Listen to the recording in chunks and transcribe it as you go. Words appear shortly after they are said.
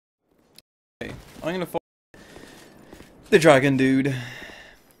I'm gonna fight the dragon dude.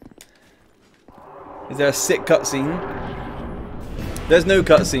 Is there a sick cutscene? There's no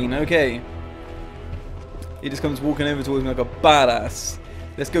cutscene, okay. He just comes walking over towards me like a badass.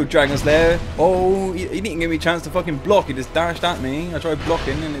 Let's go, Dragonslayer. Oh, he didn't give me a chance to fucking block. He just dashed at me. I tried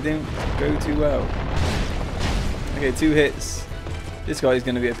blocking and it didn't go too well. Okay, 2 hits. This guy's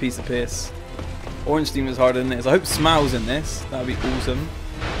going to be a piece of piss. Ornstein was harder than this. I hope Smau's in this. That would be awesome.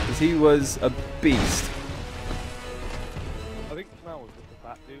 Because he was a beast. I think Smau was just a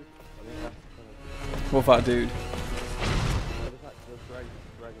fat dude. I think that's kind of... What fat dude?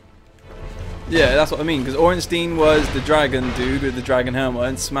 Dragon. Yeah, that's what I mean. Because Ornstein was the dragon dude with the dragon helmet.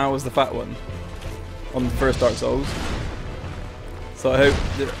 And Smau was the fat one. On the first Dark Souls. So I hope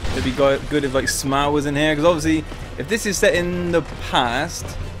that it'd be good if like Smau was in here. Because obviously, if this is set in the past...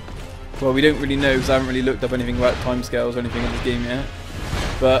 Well, we don't really know because I haven't really looked up anything about timescales or anything in this game yet.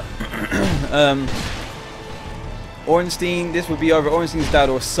 But Ornstein, this would be either Ornstein's dad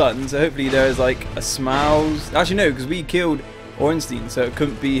or son. So hopefully there's like a Smau's. Actually, no, because we killed Ornstein, so it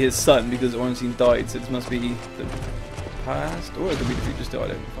couldn't be his son because Ornstein died. So this must be the past, or it could be the future still. I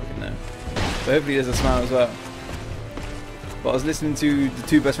don't fucking know. So hopefully there's a Smau as well. But I was listening to the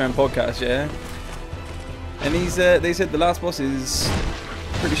Two Best Friend podcast, yeah, and they said the last boss is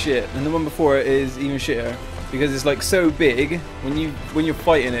pretty shit, and the one before it is even shitter because it's like so big when you're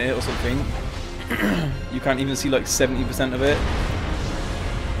fighting it or something, you can't even see like 70% of it.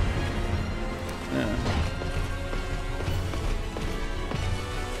 Yeah.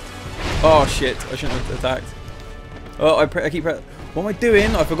 Oh shit! I shouldn't have attacked. Oh, I keep. What am I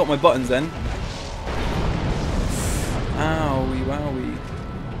doing? I forgot my buttons then. Owie wowie.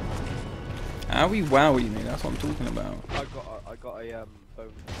 Owie wowie, mate. That's what I'm talking about. I got a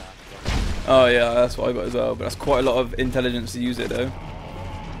bone staff. Oh yeah, that's what I got as well. But that's quite a lot of intelligence to use it though.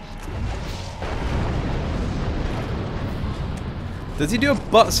 Does he do a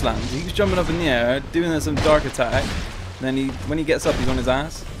butt slam? He keeps jumping up in the air, doing some dark attack. And then when he gets up, he's on his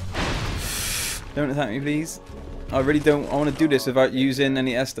ass. Don't attack me, please. I really don't. I want to do this without using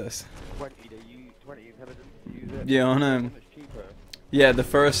any Estus. 20 intelligence to use it. Yeah, I know. Yeah, the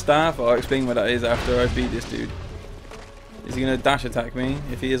first staff. I'll explain what that is after I beat this dude. Is he gonna dash attack me?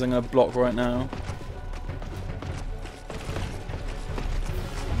 If he is, I'm gonna block right now.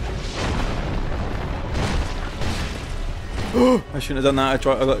 I shouldn't have done that.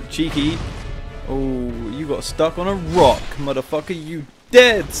 I got cheeky. Oh, you got stuck on a rock, motherfucker. You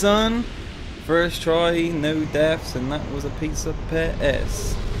dead, son. First try, no deaths, and that was a piece of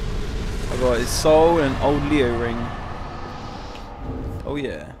piss. I got his soul and an old Leo ring. Oh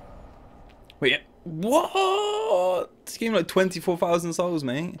yeah. Wait, what? This game like 24,000 souls,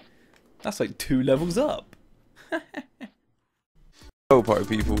 mate. That's like 2 levels up. Oh, party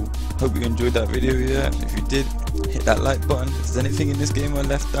people. Hope you enjoyed that video, yeah. If you did, hit that like button. If there's anything in this game I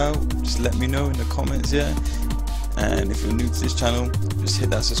left out, just let me know in the comments, yeah. And if you're new to this channel, just hit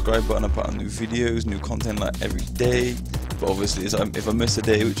that subscribe button. I put out new videos, new content like every day. But obviously, if I miss a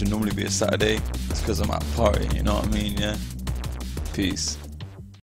day, which would normally be a Saturday, it's because I'm at a party, you know what I mean, yeah? Peace.